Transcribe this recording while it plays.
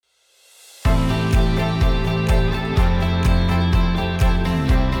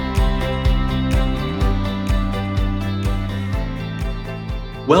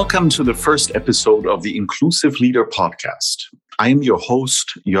Welcome to the first episode of the Inclusive Leader podcast. I am your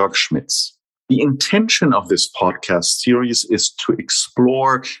host, Jörg Schmitz. The intention of this podcast series is to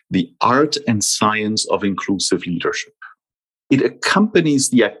explore the art and science of inclusive leadership. It accompanies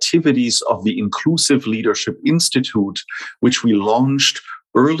the activities of the Inclusive Leadership Institute, which we launched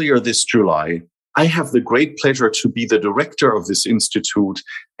earlier this July. I have the great pleasure to be the director of this institute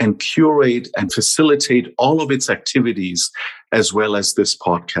and curate and facilitate all of its activities, as well as this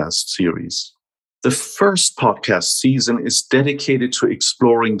podcast series. The first podcast season is dedicated to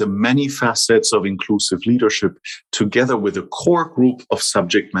exploring the many facets of inclusive leadership together with a core group of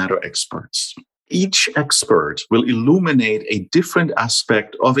subject matter experts. Each expert will illuminate a different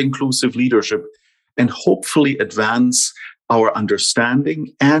aspect of inclusive leadership and hopefully advance our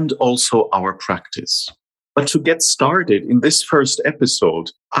understanding and also our practice. But to get started in this first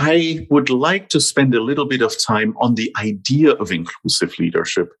episode, I would like to spend a little bit of time on the idea of inclusive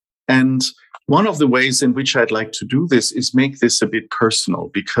leadership. And one of the ways in which I'd like to do this is make this a bit personal,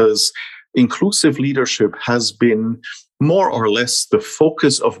 because inclusive leadership has been more or less the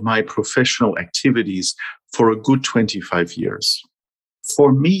focus of my professional activities for a good 25 years.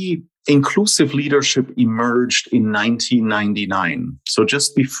 For me, inclusive leadership emerged in 1999, so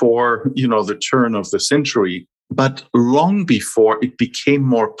just before, the turn of the century, but long before it became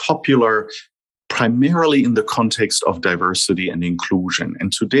more popular, primarily in the context of diversity and inclusion.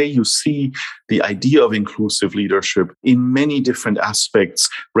 And today you see the idea of inclusive leadership in many different aspects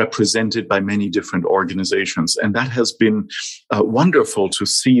represented by many different organizations. And that has been wonderful to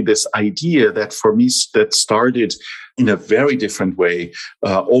see this idea that for me that started in a very different way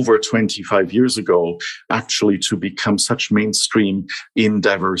over 25 years ago, actually to become such mainstream in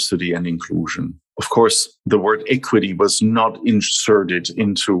diversity and inclusion. Of course, the word equity was not inserted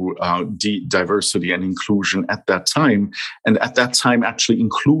into diversity and inclusion at that time. And at that time, actually,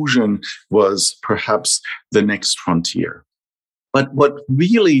 inclusion was perhaps the next frontier. But what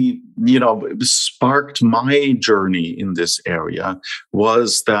really, sparked my journey in this area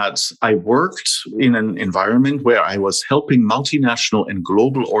was that I worked in an environment where I was helping multinational and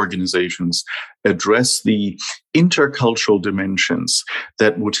global organizations address the intercultural dimensions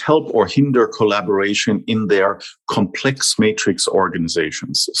that would help or hinder collaboration in their complex matrix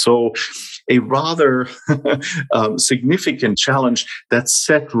organizations. So a rather significant challenge that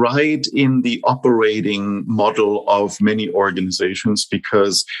set right in the operating model of many organizations,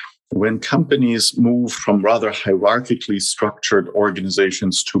 because when companies move from rather hierarchically structured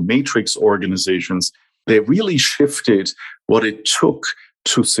organizations to matrix organizations, they really shifted what it took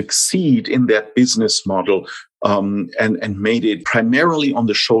to succeed in that business model and made it primarily on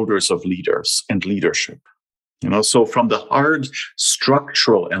the shoulders of leaders and leadership. So from the hard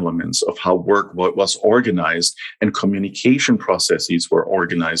structural elements of how work was organized and communication processes were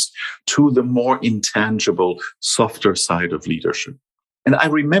organized to the more intangible, softer side of leadership. And I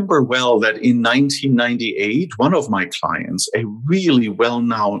remember well that in 1998, one of my clients, a really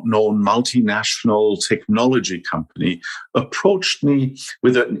well-known multinational technology company, approached me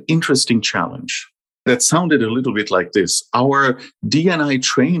with an interesting challenge that sounded a little bit like this. Our D&I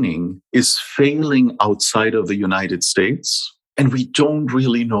training is failing outside of the United States, and we don't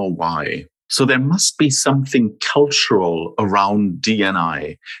really know why. So there must be something cultural around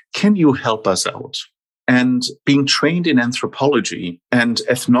D&I. Can you help us out? And being trained in anthropology and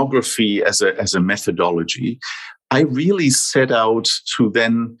ethnography as a methodology, I really set out to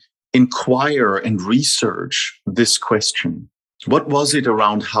then inquire and research this question. What was it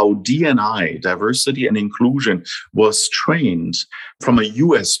around how D&I, diversity and inclusion, was trained from a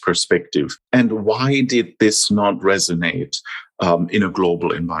US perspective? And why did this not resonate in a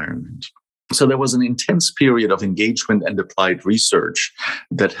global environment? So there was an intense period of engagement and applied research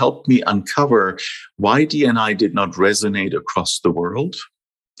that helped me uncover why D&I did not resonate across the world,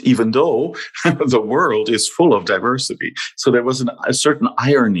 even though the world is full of diversity. So there was a certain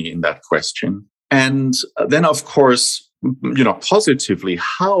irony in that question. And then, of course, positively,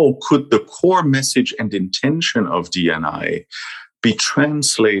 how could the core message and intention of D&I be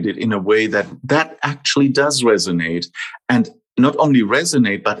translated in a way that actually does resonate, and not only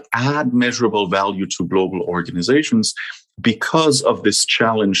resonate, but add measurable value to global organizations, because of this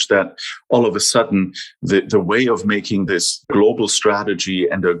challenge that all of a sudden the way of making this global strategy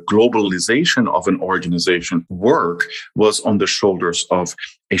and a globalization of an organization work was on the shoulders of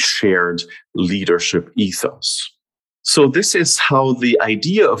a shared leadership ethos. So this is how the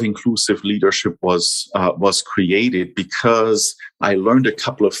idea of inclusive leadership was created, because I learned a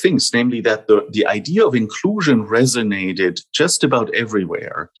couple of things, namely that the idea of inclusion resonated just about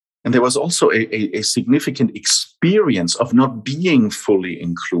everywhere. And there was also a significant experience of not being fully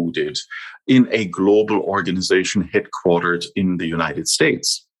included in a global organization headquartered in the United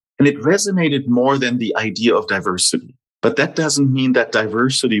States. And it resonated more than the idea of diversity. But that doesn't mean that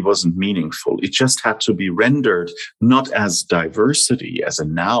diversity wasn't meaningful. It just had to be rendered not as diversity, as a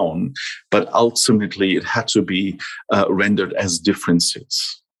noun, but ultimately it had to be rendered as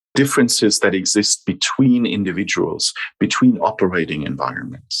differences. Differences that exist between individuals, between operating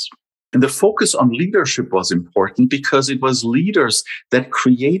environments. And the focus on leadership was important because it was leaders that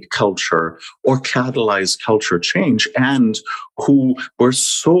create culture or catalyze culture change and who were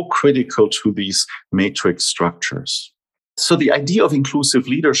so critical to these matrix structures. So the idea of inclusive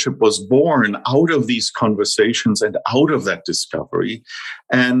leadership was born out of these conversations and out of that discovery.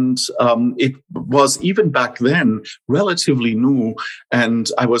 And it was, even back then, relatively new. And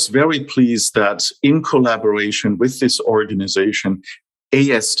I was very pleased that in collaboration with this organization,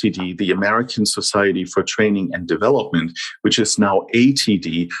 ASTD, the American Society for Training and Development, which is now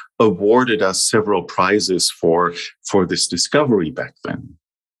ATD, awarded us several prizes for this discovery back then.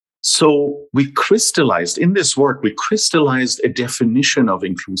 So we crystallized in this work, we crystallized a definition of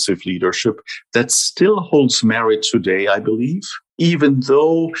inclusive leadership that still holds merit today, I believe, even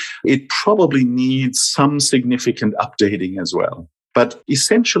though it probably needs some significant updating as well. But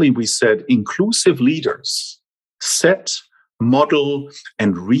essentially, we said inclusive leaders set, model,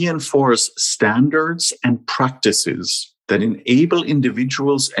 and reinforce standards and practices that enable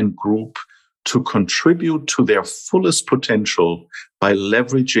individuals and groups to contribute to their fullest potential by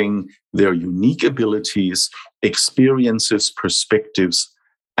leveraging their unique abilities, experiences, perspectives,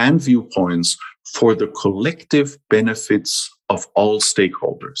 and viewpoints for the collective benefits of all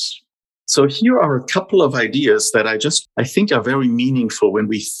stakeholders. So here are a couple of ideas that I think are very meaningful when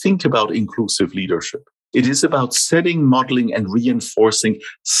we think about inclusive leadership. It is about setting, modeling, and reinforcing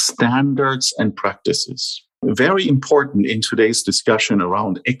standards and practices. Very important in today's discussion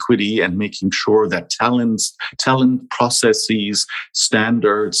around equity and making sure that talent processes,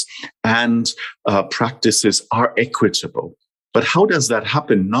 standards, and practices are equitable. But how does that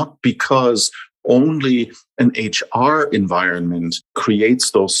happen? Not because only an HR environment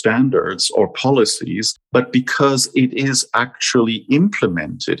creates those standards or policies, but because it is actually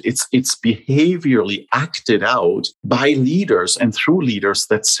implemented. It's behaviorally acted out by leaders and through leaders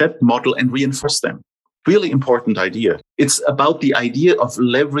that set, model, and reinforce them. Really important idea. It's about the idea of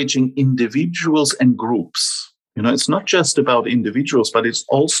leveraging individuals and groups. It's not just about individuals, but it's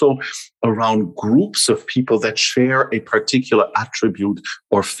also around groups of people that share a particular attribute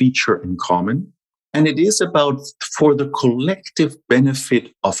or feature in common. And it is about for the collective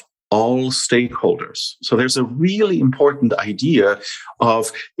benefit of all stakeholders. So there's a really important idea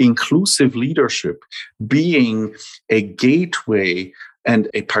of inclusive leadership being a gateway and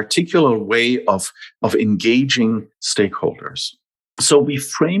a particular way of engaging stakeholders. So we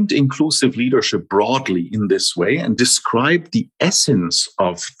framed inclusive leadership broadly in this way and described the essence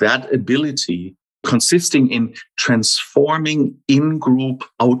of that ability consisting in transforming in-group,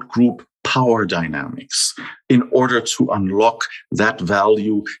 out-group power dynamics in order to unlock that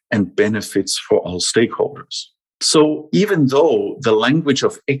value and benefits for all stakeholders. So even though the language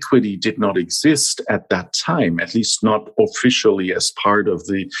of equity did not exist at that time, at least not officially as part of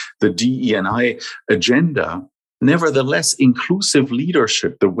the DE&I agenda, nevertheless, inclusive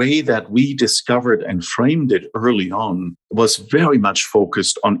leadership, the way that we discovered and framed it early on, was very much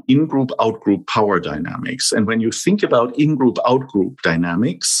focused on in-group, out-group power dynamics. And when you think about in-group, out-group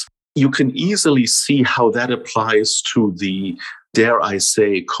dynamics, you can easily see how that applies to the, dare I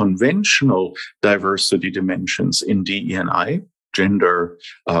say, conventional diversity dimensions in DE&I, gender,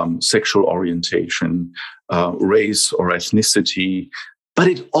 sexual orientation, race or ethnicity. But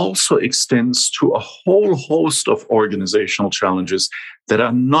it also extends to a whole host of organizational challenges that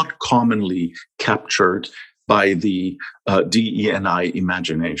are not commonly captured by the DE&I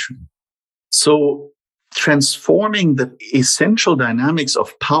imagination. So transforming the essential dynamics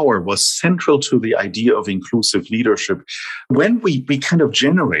of power was central to the idea of inclusive leadership when we kind of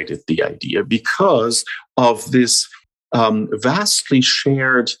generated the idea because of this vastly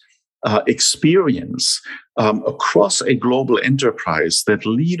shared experience across a global enterprise that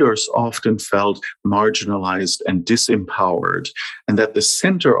leaders often felt marginalized and disempowered, and that the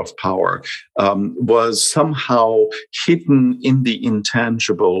center of power was somehow hidden in the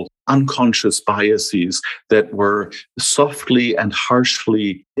intangible, unconscious biases that were softly and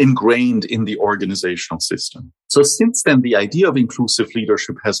harshly ingrained in the organizational system. So since then, the idea of inclusive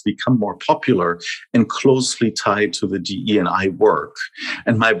leadership has become more popular and closely tied to the DE&I work.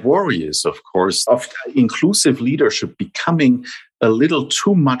 And my worry is, of course, of inclusive inclusive leadership becoming a little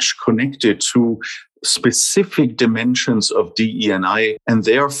too much connected to specific dimensions of DE&I, and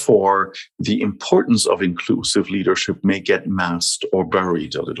therefore the importance of inclusive leadership may get masked or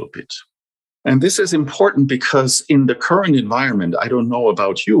buried a little bit. And this is important because in the current environment, I don't know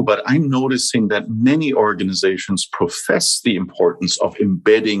about you, but I'm noticing that many organizations profess the importance of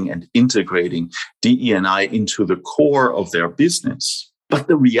embedding and integrating DE&I into the core of their business. But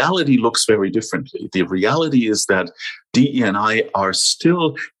the reality looks very differently. The reality is that DE&I are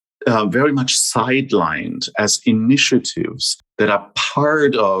still very much sidelined as initiatives that are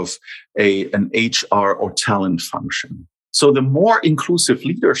part of an HR or talent function. So the more inclusive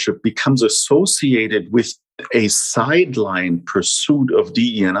leadership becomes associated with a sideline pursuit of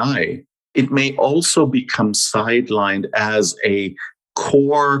DE&I, it may also become sidelined as a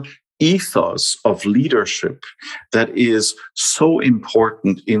core ethos of leadership that is so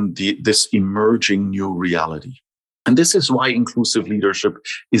important in this emerging new reality. And this is why inclusive leadership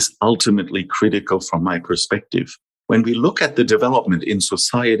is ultimately critical from my perspective. When we look at the development in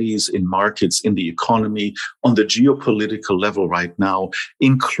societies, in markets, in the economy, on the geopolitical level right now,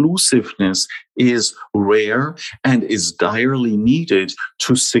 inclusiveness is rare and is direly needed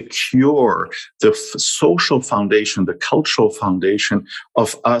to secure the social foundation, the cultural foundation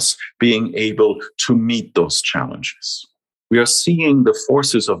of us being able to meet those challenges. We are seeing the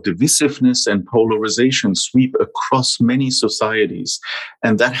forces of divisiveness and polarization sweep across many societies,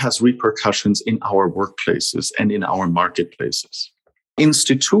 and that has repercussions in our workplaces and in our marketplaces.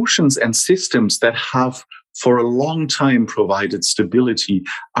 Institutions and systems that have for a long time provided stability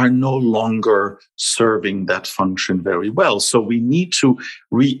are no longer serving that function very well. So we need to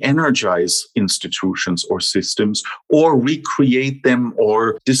re-energize institutions or systems, or recreate them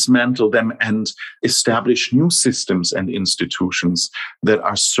or dismantle them and establish new systems and institutions that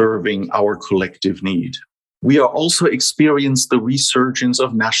are serving our collective need. We are also experiencing the resurgence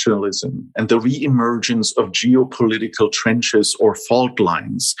of nationalism and the reemergence of geopolitical trenches or fault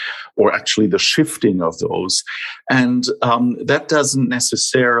lines, or actually the shifting of those. And that doesn't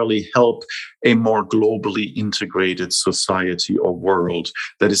necessarily help a more globally integrated society or world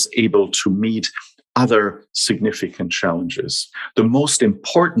that is able to meet other significant challenges, the most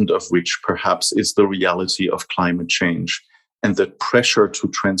important of which perhaps is the reality of climate change and the pressure to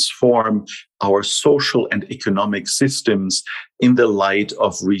transform our social and economic systems in the light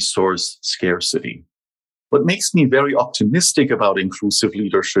of resource scarcity. What makes me very optimistic about inclusive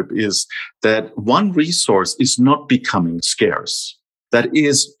leadership is that one resource is not becoming scarce. That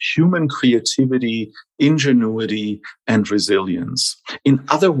is human creativity, ingenuity, and resilience. In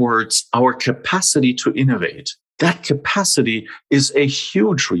other words, our capacity to innovate. That capacity is a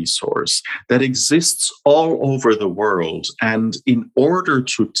huge resource that exists all over the world. And in order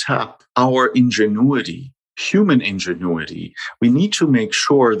to tap our ingenuity, human ingenuity, we need to make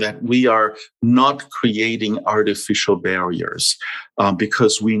sure that we are not creating artificial barriers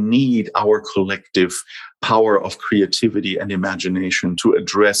because we need our collective power of creativity and imagination to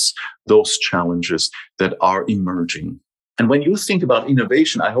address those challenges that are emerging. And when you think about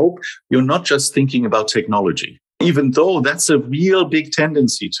innovation, I hope you're not just thinking about technology. Even though that's a real big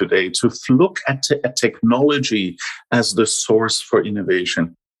tendency today to look at technology as the source for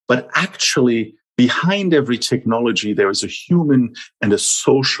innovation. But actually, behind every technology, there is a human and a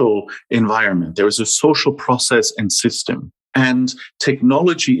social environment. There is a social process and system. And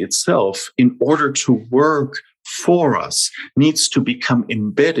technology itself, in order to work for us, needs to become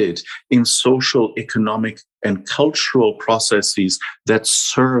embedded in social, economic, and cultural processes that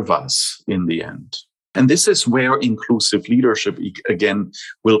serve us in the end. And this is where inclusive leadership, again,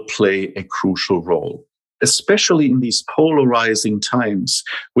 will play a crucial role, especially in these polarizing times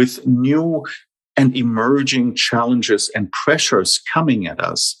with new and emerging challenges and pressures coming at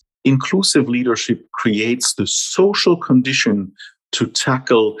us. Inclusive leadership creates the social condition to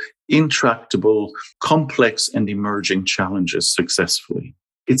tackle intractable, complex, and emerging challenges successfully.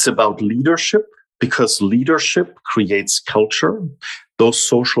 It's about leadership because leadership creates culture, those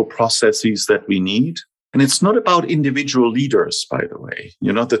social processes that we need. And it's not about individual leaders, by the way.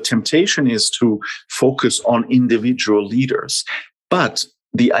 The temptation is to focus on individual leaders. But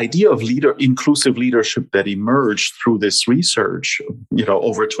the idea of inclusive leadership that emerged through this research,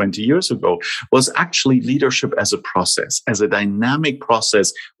 over 20 years ago, was actually leadership as a process, as a dynamic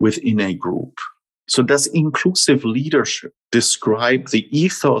process within a group. So does inclusive leadership describe the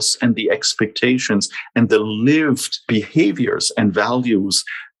ethos and the expectations and the lived behaviors and values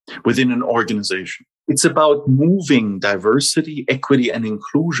within an organization? It's about moving diversity, equity, and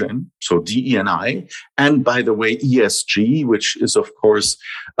inclusion, so DE&I, and by the way, ESG, which is, of course,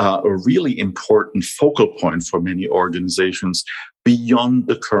 a really important focal point for many organizations beyond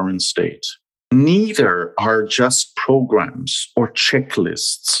the current state. Neither are just programs or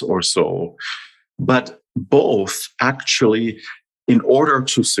checklists or so, but both actually, in order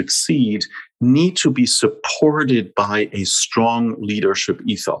to succeed, need to be supported by a strong leadership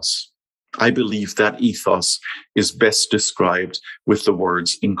ethos. I believe that ethos is best described with the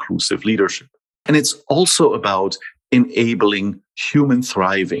words inclusive leadership. And it's also about enabling human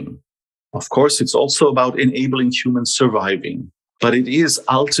thriving. Of course, it's also about enabling human surviving, but it is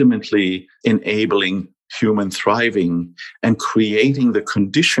ultimately enabling human thriving and creating the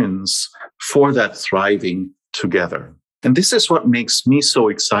conditions for that thriving together. And this is what makes me so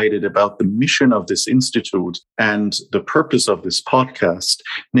excited about the mission of this institute and the purpose of this podcast,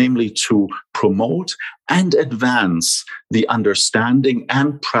 namely to promote and advance the understanding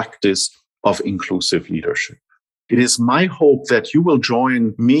and practice of inclusive leadership. It is my hope that you will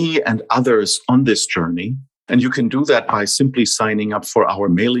join me and others on this journey. And you can do that by simply signing up for our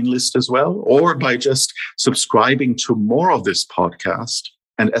mailing list as well, or by just subscribing to more of this podcast.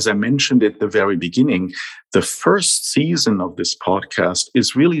 And as I mentioned at the very beginning, the first season of this podcast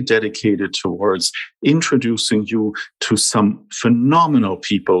is really dedicated towards introducing you to some phenomenal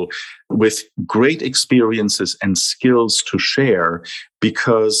people with great experiences and skills to share,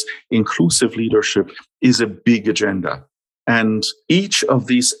 because inclusive leadership is a big agenda. And each of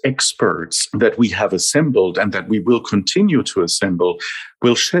these experts that we have assembled and that we will continue to assemble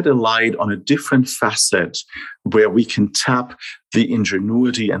will shed a light on a different facet where we can tap the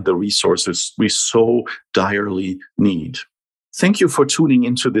ingenuity and the resources we so direly need. Thank you for tuning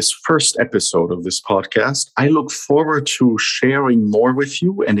into this first episode of this podcast. I look forward to sharing more with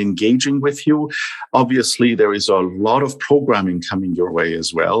you and engaging with you. Obviously, there is a lot of programming coming your way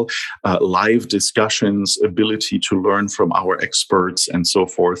as well, live discussions, ability to learn from our experts, and so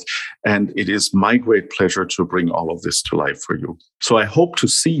forth. And it is my great pleasure to bring all of this to life for you. So I hope to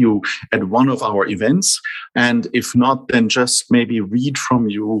see you at one of our events. And if not, then just maybe read from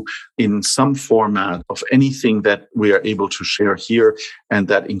you in some format of anything that we are able to share here and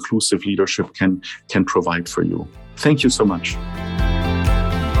that inclusive leadership can provide for you. Thank you so much.